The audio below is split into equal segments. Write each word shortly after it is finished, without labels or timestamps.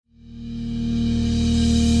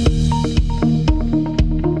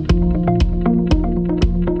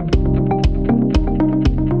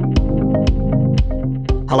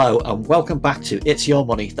Hello and welcome back to It's Your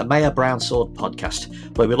Money, the Mayer Brown Sword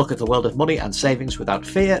podcast, where we look at the world of money and savings without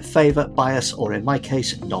fear, favour, bias, or in my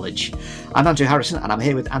case, knowledge. I'm Andrew Harrison and I'm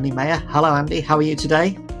here with Andy Mayer. Hello Andy, how are you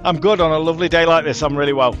today? I'm good on a lovely day like this. I'm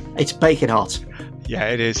really well. It's baking hot. Yeah,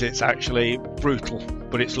 it is. It's actually brutal,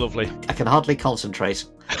 but it's lovely. I can hardly concentrate.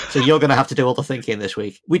 So you're going to have to do all the thinking this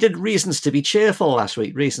week. We did reasons to be cheerful last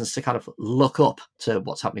week, reasons to kind of look up to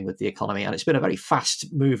what's happening with the economy, and it's been a very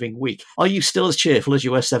fast-moving week. Are you still as cheerful as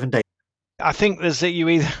you were 7 days? I think there's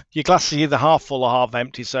your glass is either half full or half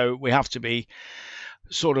empty, so we have to be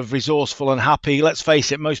sort of resourceful and happy. Let's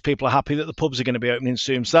face it, most people are happy that the pubs are going to be opening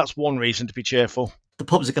soon, so that's one reason to be cheerful. The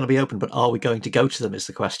pubs are going to be open, but are we going to go to them is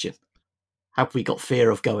the question. Have we got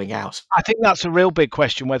fear of going out? I think that's a real big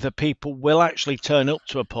question, whether people will actually turn up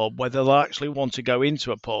to a pub, whether they'll actually want to go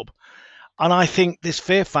into a pub. And I think this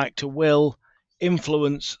fear factor will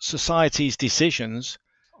influence society's decisions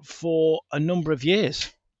for a number of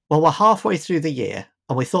years. Well, we're halfway through the year,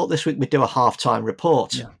 and we thought this week we'd do a half-time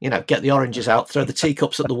report. Yeah. You know, get the oranges out, throw the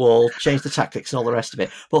teacups at the wall, change the tactics and all the rest of it.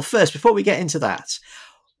 But first, before we get into that,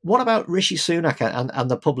 what about Rishi Sunak and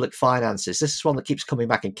the public finances? This is one that keeps coming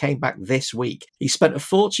back and came back this week. He spent a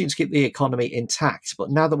fortune to keep the economy intact, but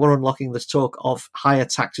now that we're unlocking, there's talk of higher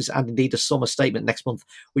taxes and indeed a summer statement next month,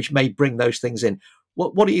 which may bring those things in.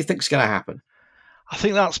 What do you think is going to happen? I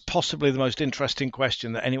think that's possibly the most interesting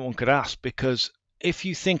question that anyone could ask, because if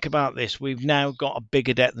you think about this, we've now got a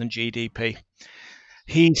bigger debt than GDP.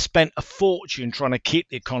 He spent a fortune trying to keep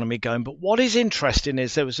the economy going. But what is interesting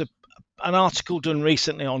is there was an article done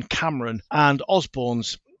recently on Cameron and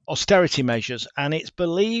Osborne's austerity measures, and it's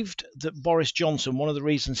believed that Boris Johnson, one of the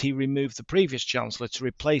reasons he removed the previous Chancellor to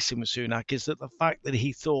replace him with Sunak, is that the fact that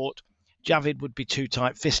he thought Javid would be too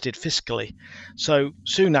tight-fisted fiscally. So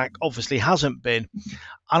Sunak obviously hasn't been.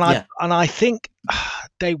 And I think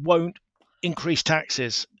they won't increase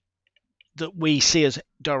taxes that we see as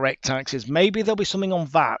direct taxes. Maybe there'll be something on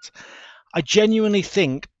VAT. I genuinely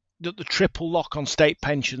think that the triple lock on state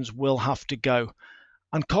pensions will have to go.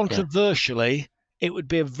 And controversially, it would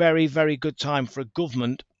be a very, very good time for a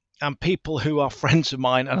government, and people who are friends of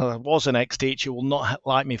mine, and I was an ex-teacher, will not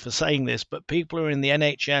like me for saying this, but people who are in the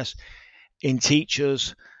NHS, in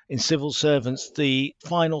teachers, in civil servants, the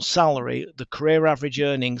final salary, the career average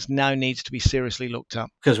earnings now needs to be seriously looked at.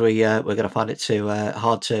 Because we're going to find it too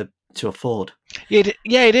hard to afford. Yeah,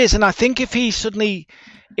 it is. And I think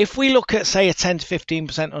if we look at, say, a 10 to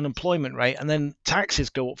 15% unemployment rate and then taxes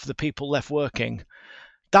go up for the people left working,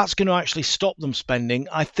 that's going to actually stop them spending.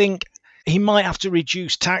 I think he might have to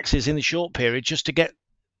reduce taxes in the short period just to get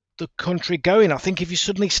the country going. I think if you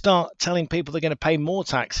suddenly start telling people they're going to pay more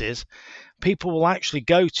taxes, people will actually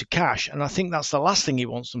go to cash. And I think that's the last thing he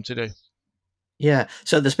wants them to do. Yeah.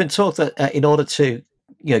 So there's been talk that in order to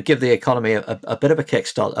give the economy a bit of a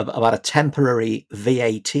kickstart, about a temporary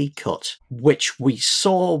VAT cut, which we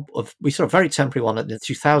saw a very temporary one at the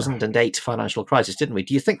 2008 financial crisis, didn't we?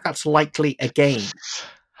 Do you think that's likely again?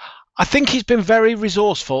 I think he's been very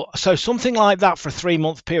resourceful. So something like that for a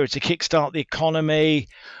 3-month period to kickstart the economy.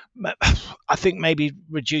 I think maybe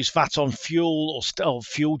reduce VAT on fuel or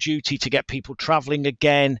fuel duty to get people travelling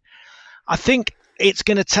again. I think it's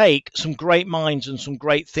going to take some great minds and some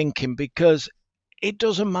great thinking, because it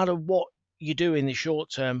doesn't matter what you do in the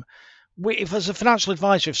short term. If as a financial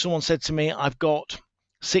advisor, if someone said to me, I've got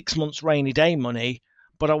 6 months rainy day money,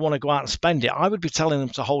 but I want to go out and spend it, I would be telling them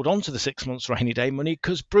to hold on to the 6 months rainy day money,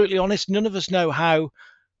 because brutally honest, none of us know how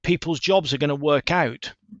people's jobs are going to work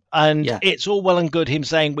out. And It's all well and good him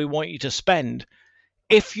saying, we want you to spend.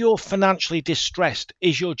 If you're financially distressed,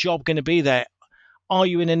 is your job going to be there? Are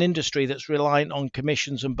you in an industry that's reliant on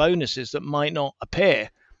commissions and bonuses that might not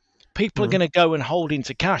appear? People are going to go and hold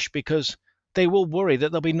into cash because they will worry that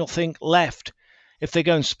there'll be nothing left if they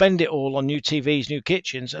go and spend it all on new TVs, new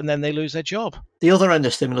kitchens, and then they lose their job. The other end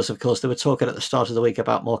of stimulus, of course, they were talking at the start of the week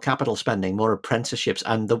about more capital spending, more apprenticeships,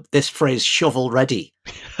 and this phrase shovel ready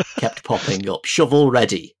kept popping up. Shovel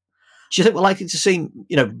ready. Do you think we're likely to see,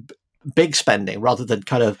 big spending rather than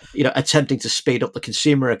kind of, attempting to speed up the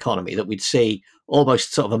consumer economy, that we'd see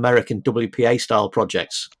almost sort of American WPA style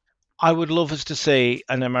projects? I would love us to see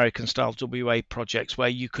an American-style WA projects where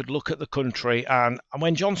you could look at the country. And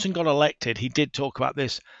when Johnson got elected, he did talk about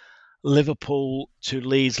this Liverpool to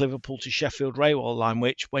Leeds, Liverpool to Sheffield railway line,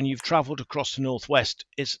 which when you've travelled across the northwest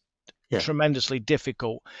is tremendously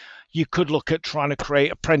difficult. You could look at trying to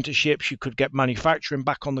create apprenticeships. You could get manufacturing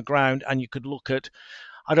back on the ground, and you could look at,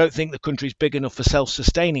 I don't think the country's big enough for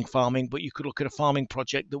self-sustaining farming, but you could look at a farming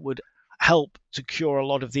project that would help to cure a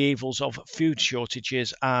lot of the evils of food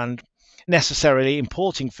shortages and necessarily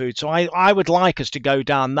importing food. So I would like us to go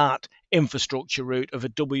down that infrastructure route of a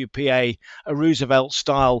WPA, a Roosevelt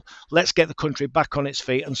style, let's get the country back on its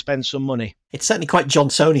feet and spend some money. It's certainly quite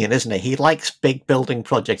Johnsonian, isn't it? He likes big building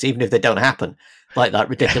projects, even if they don't happen, like that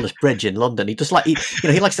ridiculous bridge in London. He just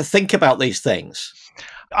he likes to think about these things.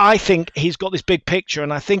 I think he's got this big picture,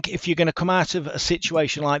 and I think if you're going to come out of a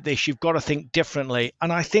situation like this, you've got to think differently.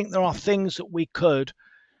 And I think there are things that we could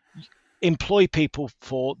employ people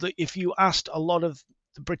for, that if you asked a lot of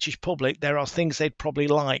the British public, there are things they'd probably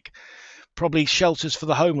like. Probably shelters for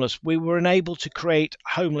the homeless. We were unable to create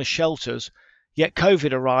homeless shelters, yet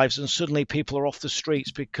COVID arrives and suddenly people are off the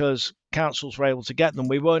streets because councils were able to get them.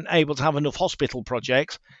 We weren't able to have enough hospital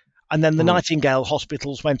projects, and then the Nightingale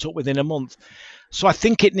hospitals went up within a month. So I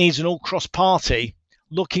think it needs an all cross-party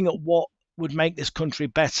looking at what would make this country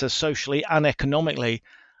better socially and economically,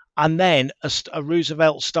 and then a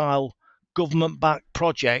Roosevelt-style government-backed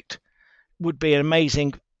project would be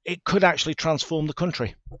amazing. It could actually transform the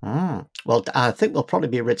country. Well, I think we'll probably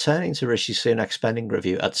be returning to Rishi Sunak's spending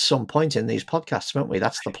review at some point in these podcasts, won't we?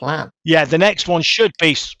 That's the plan. Yeah, the next one should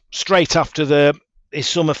be straight after his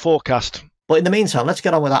summer forecast. But in the meantime, let's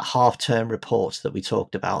get on with that half-term report that we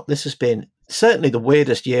talked about. This has been certainly the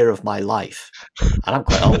weirdest year of my life, and I'm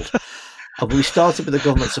quite old. And we started with the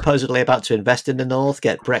government supposedly about to invest in the North,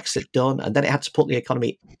 get Brexit done, and then it had to put the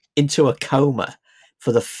economy into a coma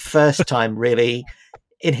for the first time, really,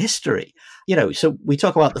 in history. So we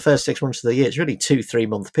talk about the first 6 months of the year. It's really 2-3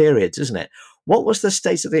 month periods, isn't it? What was the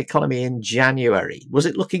state of the economy in January? Was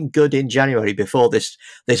it looking good in January before this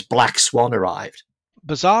black swan arrived?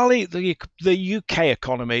 Bizarrely, the UK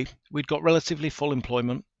economy, we'd got relatively full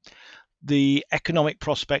employment. The economic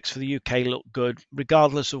prospects for the UK looked good,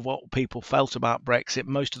 regardless of what people felt about Brexit.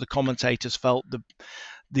 Most of the commentators felt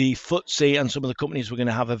the FTSE and some of the companies were going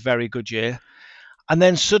to have a very good year. And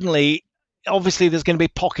then suddenly, obviously, there's going to be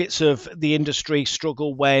pockets of the industry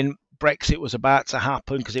struggle when Brexit was about to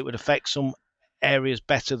happen because it would affect some areas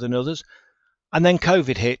better than others. And then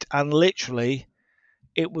COVID hit, and literally,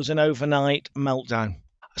 it was an overnight meltdown.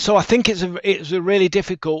 So I think it's a really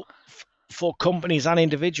difficult for companies and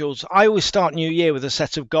individuals. I always start New Year with a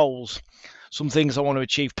set of goals, some things I want to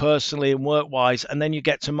achieve personally and work-wise, and then you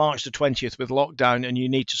get to March the 20th with lockdown and you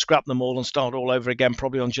need to scrap them all and start all over again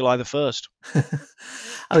probably on July the 1st.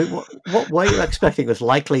 I mean, what were you expecting was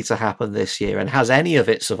likely to happen this year, and has any of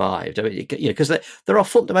it survived? I mean, because there are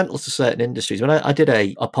fundamentals to certain industries. When I did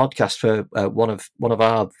a podcast for one of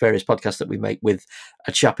our various podcasts that we make with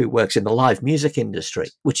a chap who works in the live music industry,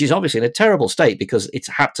 which is obviously in a terrible state because it's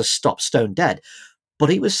had to stop stone dead. But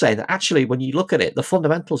he was saying that actually, when you look at it, the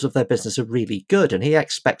fundamentals of their business are really good, and he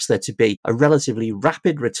expects there to be a relatively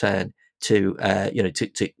rapid return to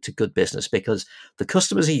good business because the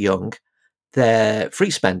customers are young, they're free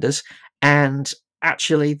spenders, and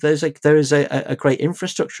actually there is a great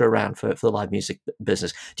infrastructure around for the live music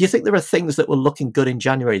business. Do you think there are things that were looking good in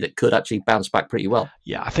January that could actually bounce back pretty well?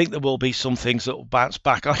 Yeah, I think there will be some things that will bounce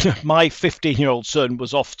back. My 15-year-old son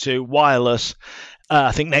was off to Wireless,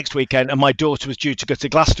 I think next weekend, and my daughter was due to go to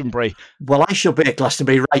Glastonbury. Well, I should be at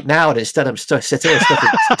Glastonbury right now, and instead I'm sitting here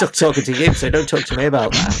stuck talking to you, so don't talk to me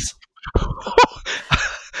about that.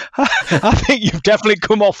 I think you've definitely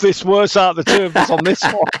come off this worse out of the two of us on this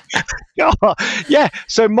one. Yeah,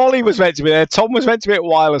 so Molly was meant to be there, Tom was meant to be at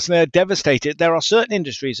Wireless, and they're devastated. There are certain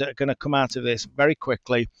industries that are going to come out of this very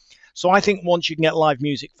quickly. So I think once you can get live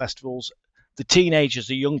music festivals, the teenagers,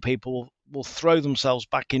 the young people will throw themselves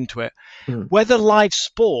back into it. Whether live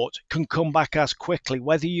sport can come back as quickly,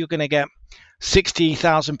 whether you're going to get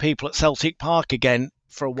 60,000 people at Celtic Park again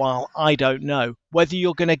for a while, I don't know. Whether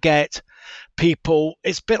you're going to get people,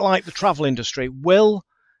 it's a bit like the travel industry.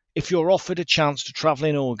 If you're offered a chance to travel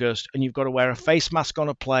in August and you've got to wear a face mask on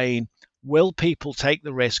a plane, will people take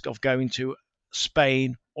the risk of going to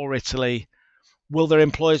Spain or Italy? Will their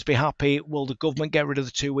employers be happy? Will the government get rid of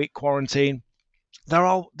the 2-week quarantine? There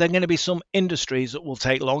are going to be some industries that will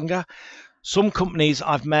take longer. Some companies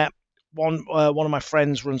I've met, one of my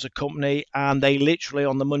friends runs a company, and they literally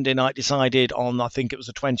on the Monday night decided on, I think it was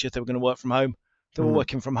the 20th, they were going to work from home. They were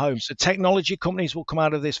working from home. So technology companies will come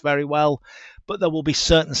out of this very well, but there will be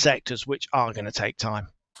certain sectors which are going to take time.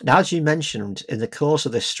 Now, as you mentioned, in the course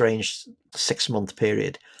of this strange 6-month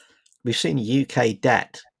period, we've seen UK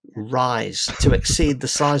debt rise to exceed the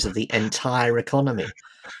size of the entire economy.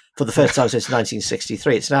 For the first time since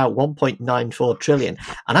 1963, it's now 1.94 trillion.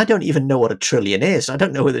 And I don't even know what a trillion is. I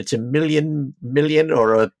don't know whether it's a million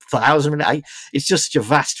or 1,000 million. It's just such a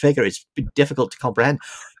vast figure. It's difficult to comprehend.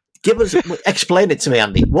 Explain it to me,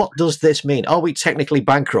 Andy. What does this mean? Are we technically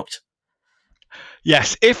bankrupt?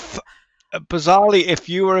 Yes. Bizarrely, if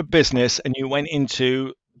you were a business and you went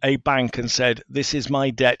into a bank and said, this is my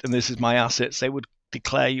debt and this is my assets, they would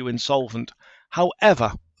declare you insolvent.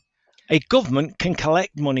 However, a government can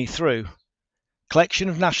collect money through collection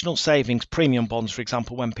of national savings, premium bonds, for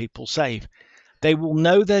example, when people save. They will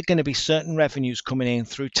know there are going to be certain revenues coming in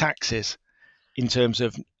through taxes in terms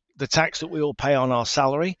of the tax that we all pay on our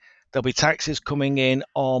salary. There'll be taxes coming in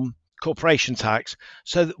on corporation tax.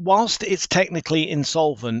 So that whilst it's technically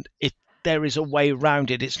insolvent, there is a way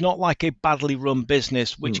around it. It's not like a badly run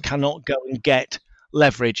business which cannot go and get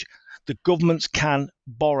leverage. The governments can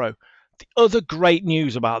borrow. The other great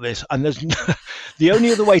news about this, and there's the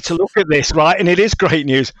only other way to look at this, right, and it is great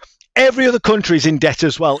news, every other country is in debt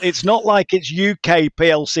as well. It's not like it's UK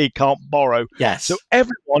PLC can't borrow. Yes. So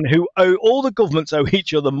everyone all the governments owe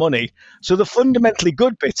each other money. So the fundamentally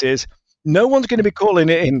good bit is no one's going to be calling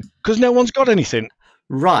it in because no one's got anything.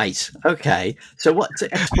 Right. Okay. So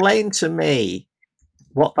explain to me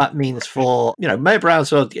what that means for, Mayor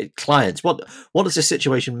Brown's clients. What does this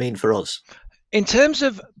situation mean for us? In terms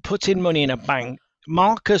of putting money in a bank,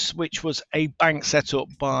 Marcus, which was a bank set up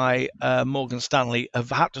by Morgan Stanley, have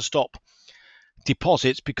had to stop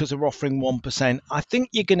deposits because they're offering 1%. I think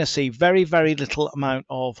you're going to see very, very little amount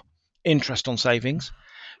of interest on savings.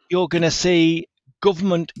 You're going to see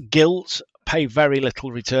government gilts pay very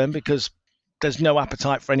little return because there's no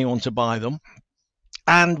appetite for anyone to buy them.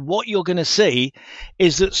 And what you're going to see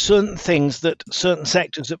is that certain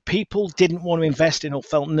sectors that people didn't want to invest in or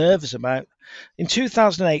felt nervous about. In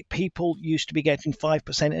 2008, people used to be getting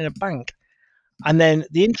 5% in a bank. And then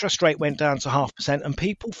the interest rate went down to 0.5%, and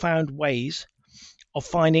people found ways of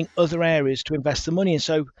finding other areas to invest the money in.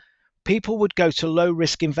 So people would go to low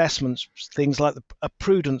risk investments, things like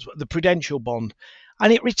the Prudential bond,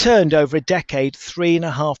 and it returned over a decade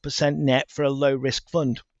 3.5% net for a low risk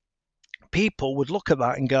fund. People would look at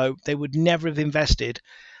that and go, they would never have invested.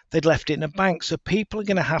 They'd left it in a bank. So people are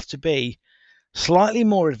going to have to be slightly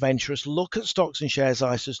more adventurous, look at stocks and shares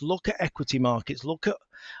ISAs, look at equity markets, look at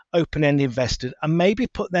open-end investors, and maybe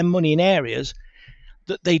put their money in areas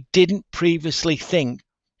that they didn't previously think.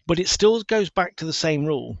 But it still goes back to the same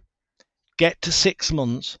rule. Get to 6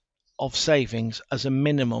 months of savings as a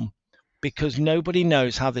minimum, because nobody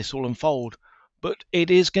knows how this will unfold. But it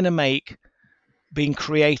is going to make being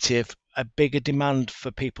creative a bigger demand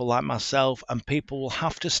for people like myself, and people will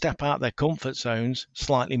have to step out their comfort zones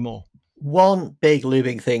slightly more. One big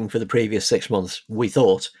looming thing for the previous 6 months, we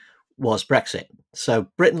thought, was Brexit. So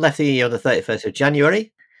Britain left the EU on the 31st of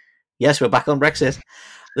January. Yes, we're back on Brexit.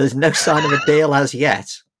 There's no sign of a deal as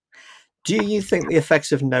yet. Do you think the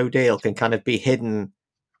effects of no deal can kind of be hidden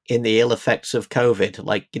in the ill effects of COVID?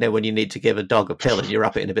 Like, when you need to give a dog a pill and you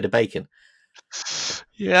wrap it in a bit of bacon?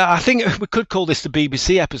 Yeah, I think we could call this the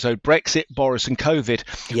BBC episode, Brexit, Boris and COVID.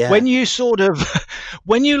 Yeah. When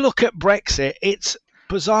you look at Brexit, it's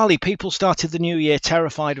bizarrely, people started the new year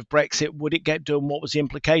terrified of Brexit. Would it get done? What was the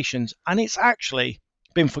implications? And it's actually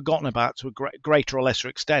been forgotten about to a greater or lesser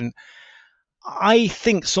extent. I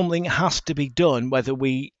think something has to be done, whether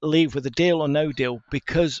we leave with a deal or no deal,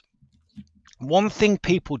 because one thing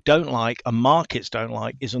people don't like and markets don't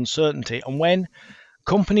like is uncertainty. And when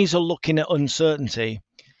companies are looking at uncertainty,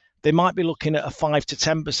 they might be looking at a 5 to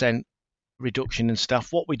 10% reduction in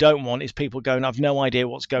staff. What we don't want is people going, I've no idea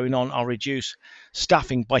what's going on. I'll reduce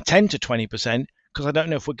staffing by 10 to 20% because I don't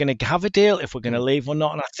know if we're going to have a deal, if we're going to leave or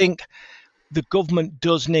not. And I think the government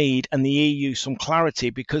does need, and the EU, some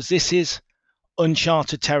clarity, because this is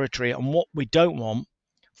uncharted territory. And what we don't want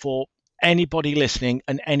for anybody listening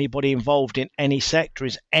and anybody involved in any sector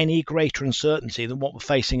is any greater uncertainty than what we're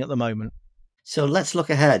facing at the moment. So let's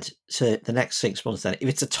look ahead to the next 6 months then. If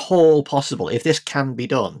it's at all possible, if this can be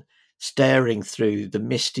done, staring through the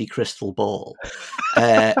misty crystal ball,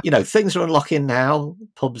 things are unlocking now.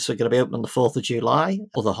 Pubs are going to be open on the 4th of July.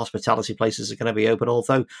 Other hospitality places are going to be open,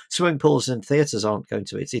 although swimming pools and theatres aren't going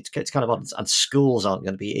to. It's kind of on, and schools aren't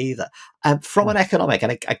going to be either. From an economic,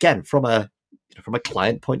 and again, from a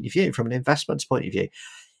client point of view, from an investments point of view,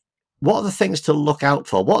 what are the things to look out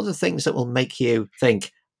for? What are the things that will make you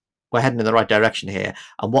think we're heading in the right direction here?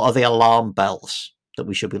 And what are the alarm bells that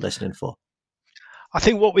we should be listening for? I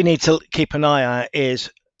think what we need to keep an eye on is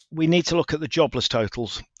we need to look at the jobless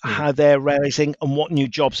totals, how they're rising and what new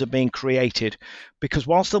jobs are being created. Because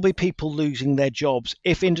whilst there'll be people losing their jobs,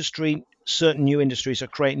 if certain new industries are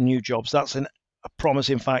creating new jobs, that's a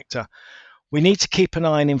promising factor. We need to keep an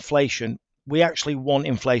eye on inflation. We actually want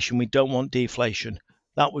inflation. We don't want deflation.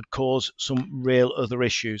 That would cause some real other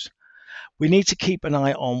issues. We need to keep an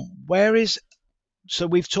eye on so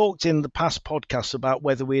we've talked in the past podcasts about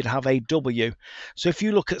whether we'd have a W. So if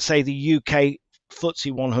you look at, say, the UK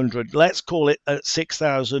FTSE 100, let's call it at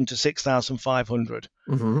 6,000 to 6,500.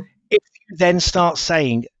 Mm-hmm. If you then start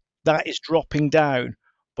saying that is dropping down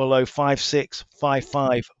below 5.6,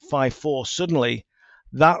 5.5, 5.4, suddenly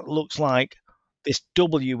that looks like this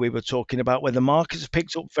W we were talking about, where the markets have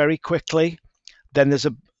picked up very quickly, then there's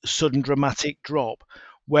a sudden dramatic drop.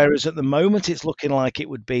 Whereas at the moment, it's looking like it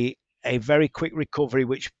would be a very quick recovery,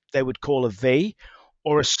 which they would call a V,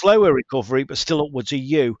 or a slower recovery, but still upwards a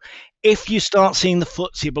U. If you start seeing the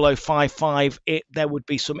FTSE below 5.5, there would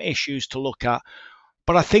be some issues to look at.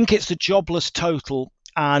 But I think it's the jobless total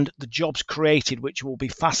and the jobs created, which will be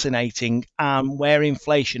fascinating, and where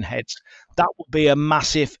inflation heads. That will be a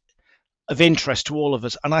massive of interest to all of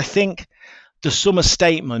us. And I think the summer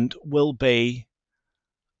statement will be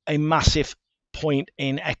a massive point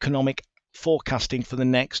in economic forecasting for the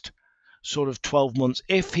next sort of 12 months.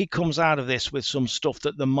 If he comes out of this with some stuff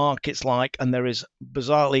that the markets like, and there is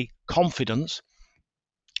bizarrely confidence,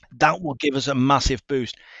 that will give us a massive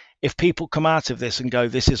boost. If people come out of this and go,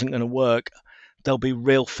 this isn't going to work, there'll be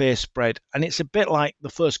real fear spread. And it's a bit like the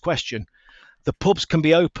first question. The pubs can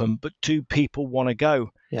be open, but do people want to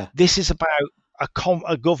go? Yeah. This is about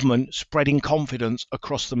a government spreading confidence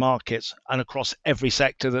across the markets and across every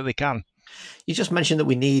sector that they can. You just mentioned that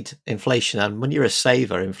we need inflation, and when you're a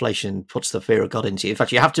saver, inflation puts the fear of God into you. In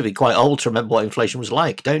fact, you have to be quite old to remember what inflation was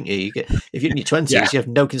like, don't you? If you're in your 20s, you have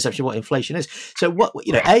no conception of what inflation is. So,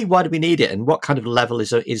 why do we need it, and what kind of level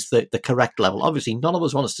is the correct level? Obviously, none of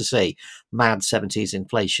us want us to see mad 70s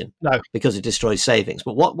inflation, no, because it destroys savings.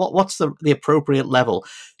 But what's the appropriate level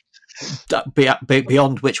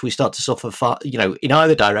beyond which we start to suffer, in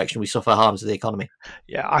either direction, we suffer harm to the economy?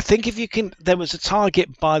 Yeah, I think there was a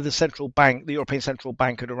target by the central bank, the European Central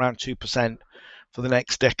Bank, at around 2% for the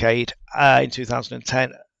next decade in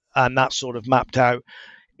 2010, and that's sort of mapped out.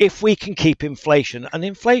 If we can keep inflation, and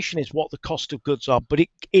inflation is what the cost of goods are, but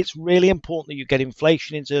it's really important that you get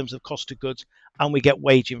inflation in terms of cost of goods, and we get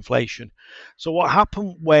wage inflation. So what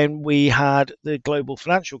happened when we had the global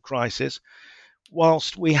financial crisis?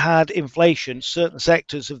 Whilst we had inflation, certain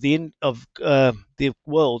sectors of the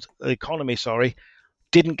world economy,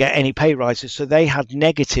 didn't get any pay rises, so they had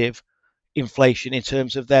negative inflation in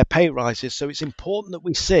terms of their pay rises. So it's important that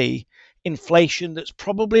we see inflation that's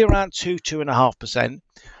probably around 2.5%,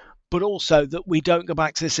 but also that we don't go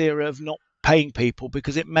back to this era of not paying people,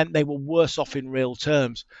 because it meant they were worse off in real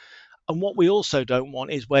terms. And what we also don't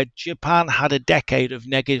want is where Japan had a decade of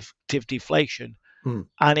negative deflation,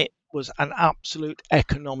 and it was an absolute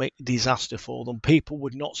economic disaster for them. People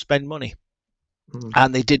would not spend money,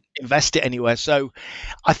 and they didn't invest it anywhere. So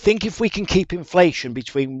I think if we can keep inflation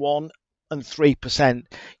between 1% and 3%,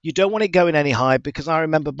 you don't want it going any higher, because I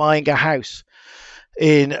remember buying a house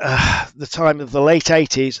in the time of the late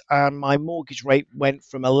 80s, and my mortgage rate went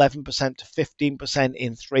from 11% to 15%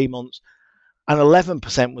 in 3 months, and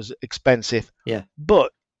 11% was expensive. Yeah.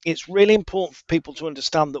 But it's really important for people to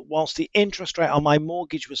understand that whilst the interest rate on my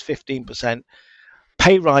mortgage was 15%,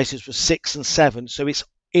 pay rises were 6 and 7. So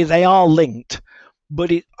they are linked.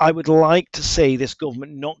 But I would like to see this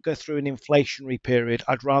government not go through an inflationary period.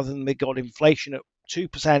 I'd rather than they got inflation at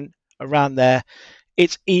 2% around there.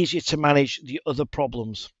 It's easier to manage the other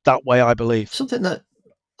problems that way, I believe. Something that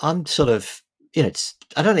I'm sort of,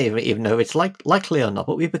 I don't even know if it's likely or not,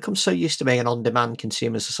 but we've become so used to being an on-demand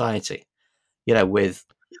consumer society, with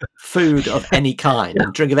food of any kind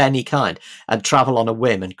and drink of any kind and travel on a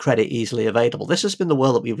whim and credit easily available. This has been the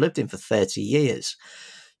world that we've lived in for 30 years.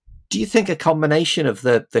 Do you think a combination of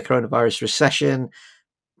the coronavirus recession,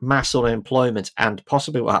 mass unemployment, and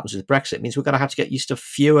possibly what happens with Brexit means we're going to have to get used to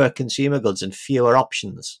fewer consumer goods and fewer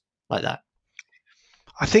options like that?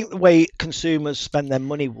 I think the way consumers spend their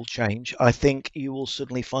money will change. I think you will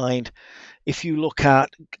suddenly find, if you look at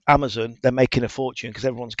Amazon, they're making a fortune because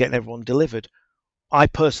everyone's getting everyone delivered. I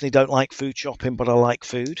personally don't like food shopping, but I like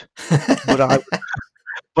food.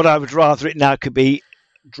 but I would rather it now could be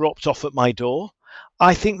dropped off at my door.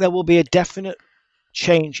 I think there will be a definite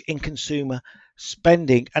change in consumer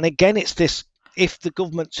spending. And again, it's this, if the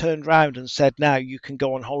government turned around and said, now you can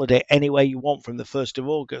go on holiday anywhere you want from the 1st of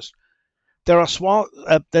August,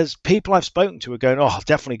 there's people I've spoken to who are going, oh, I'll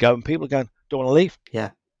definitely go. And people are going, don't want to leave.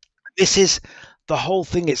 Yeah. This is the whole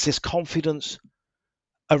thing. It's this confidence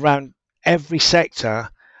around every sector,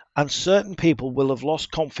 and certain people will have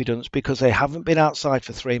lost confidence because they haven't been outside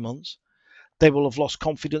for 3 months. They will have lost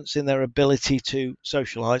confidence in their ability to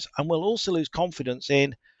socialize, and will also lose confidence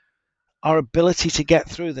in our ability to get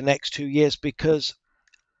through the next 2 years, because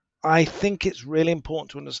I think it's really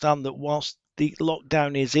important to understand that whilst the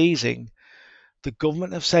lockdown is easing, the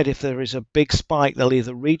government have said if there is a big spike, they'll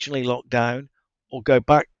either regionally lock down or go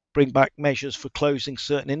back bring back measures for closing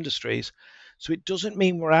certain industries. So it doesn't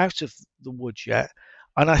mean we're out of the woods yet.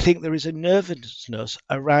 And I think there is a nervousness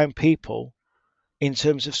around people in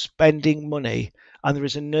terms of spending money, and there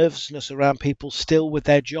is a nervousness around people still with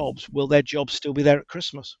their jobs. Will their jobs still be there at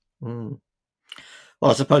Christmas? Well,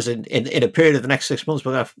 I suppose in a period of the next 6 months,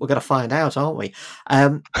 we're going to find out, aren't we?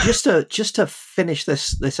 Just to finish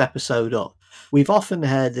this episode up, we've often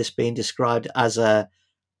heard this being described as a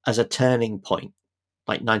turning point,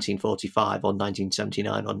 like 1945 or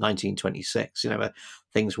 1979 or 1926. Where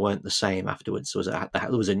things weren't the same afterwards.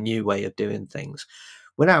 There was a new way of doing things.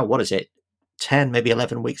 We're now, what is it, 10, maybe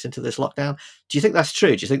 11 weeks into this lockdown? Do you think that's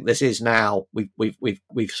true? Do you think this is now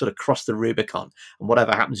we've sort of crossed the Rubicon, and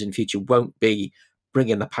whatever happens in the future won't be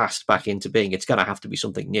bringing the past back into being? It's going to have to be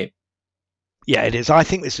something new. Yeah, it is. I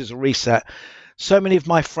think this is a reset. So many of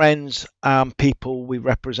my friends, people we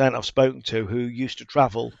represent, I've spoken to, who used to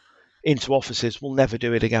travel into offices, will never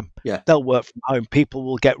do it again. Yeah, they'll work from home. People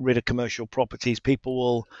will get rid of commercial properties. People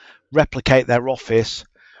will replicate their office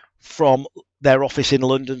from their office in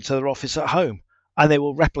London to their office at home, and they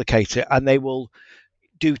will replicate it, and they will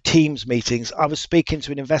do Teams meetings. I was speaking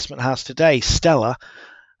to an investment house today, Stella,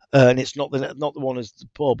 and it's not the one as the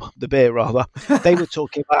pub, the beer rather. They were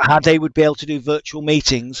talking about how they would be able to do virtual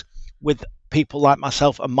meetings with people like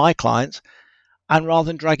myself and my clients, and rather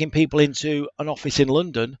than dragging people into an office in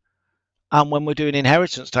London, and when we're doing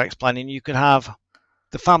inheritance tax planning, you can have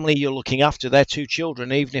the family you're looking after, their 2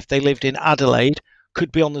 children, even if they lived in Adelaide,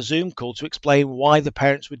 could be on the Zoom call to explain why the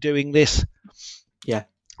parents were doing this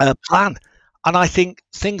plan. And I think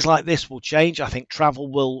things like this will change. I think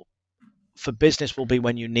travel for business will be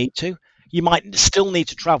when you need to. You might still need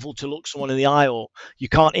to travel to look someone in the eye, or you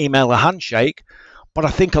can't email a handshake. But I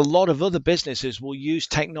think a lot of other businesses will use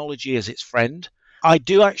technology as its friend. I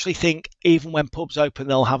do actually think even when pubs open,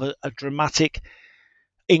 they'll have a dramatic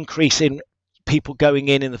increase in people going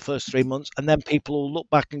in the first 3 months, and then people will look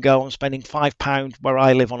back and go, I'm spending £5 where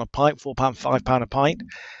I live on a pint, £4, £5 a pint.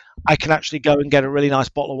 I can actually go and get a really nice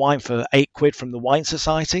bottle of wine for £8 from the Wine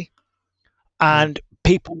Society. And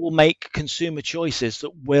people will make consumer choices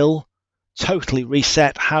that will totally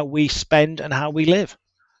reset how we spend and how we live.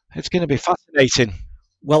 It's going to be fascinating.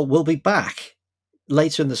 Well, we'll be back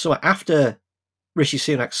later in the summer after Rishi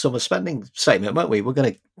Sunak's summer spending statement, won't we? We're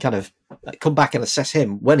going to kind of come back and assess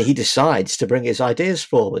him when he decides to bring his ideas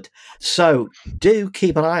forward. So do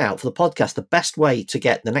keep an eye out for the podcast. The best way to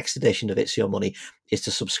get the next edition of It's Your Money is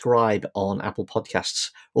to subscribe on Apple Podcasts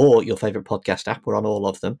or your favourite podcast app. We're on all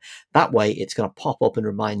of them. That way it's going to pop up and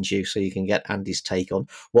remind you, so you can get Andy's take on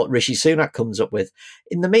what Rishi Sunak comes up with.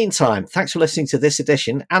 In the meantime, thanks for listening to this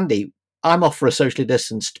edition. Andy, I'm off for a socially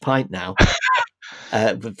distanced pint now.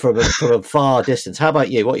 From a far distance. How about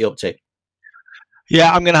you? What are you up to?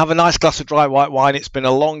 Yeah, I'm going to have a nice glass of dry white wine. It's been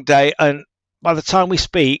a long day, and by the time we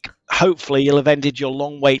speak, hopefully you'll have ended your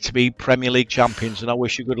long wait to be Premier League champions, and I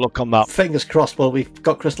wish you good luck on that. Fingers crossed. Well, we've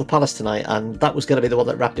got Crystal Palace tonight, and that was going to be the one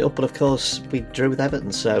that wrapped it up, but of course we drew with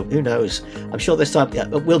Everton, so who knows? I'm sure this time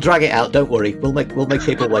we'll drag it out, don't worry. We'll make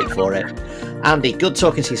people wait for it. Andy, good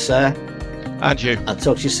talking to you, sir. And you. I'll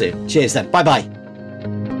talk to you soon. Cheers then. Bye-bye.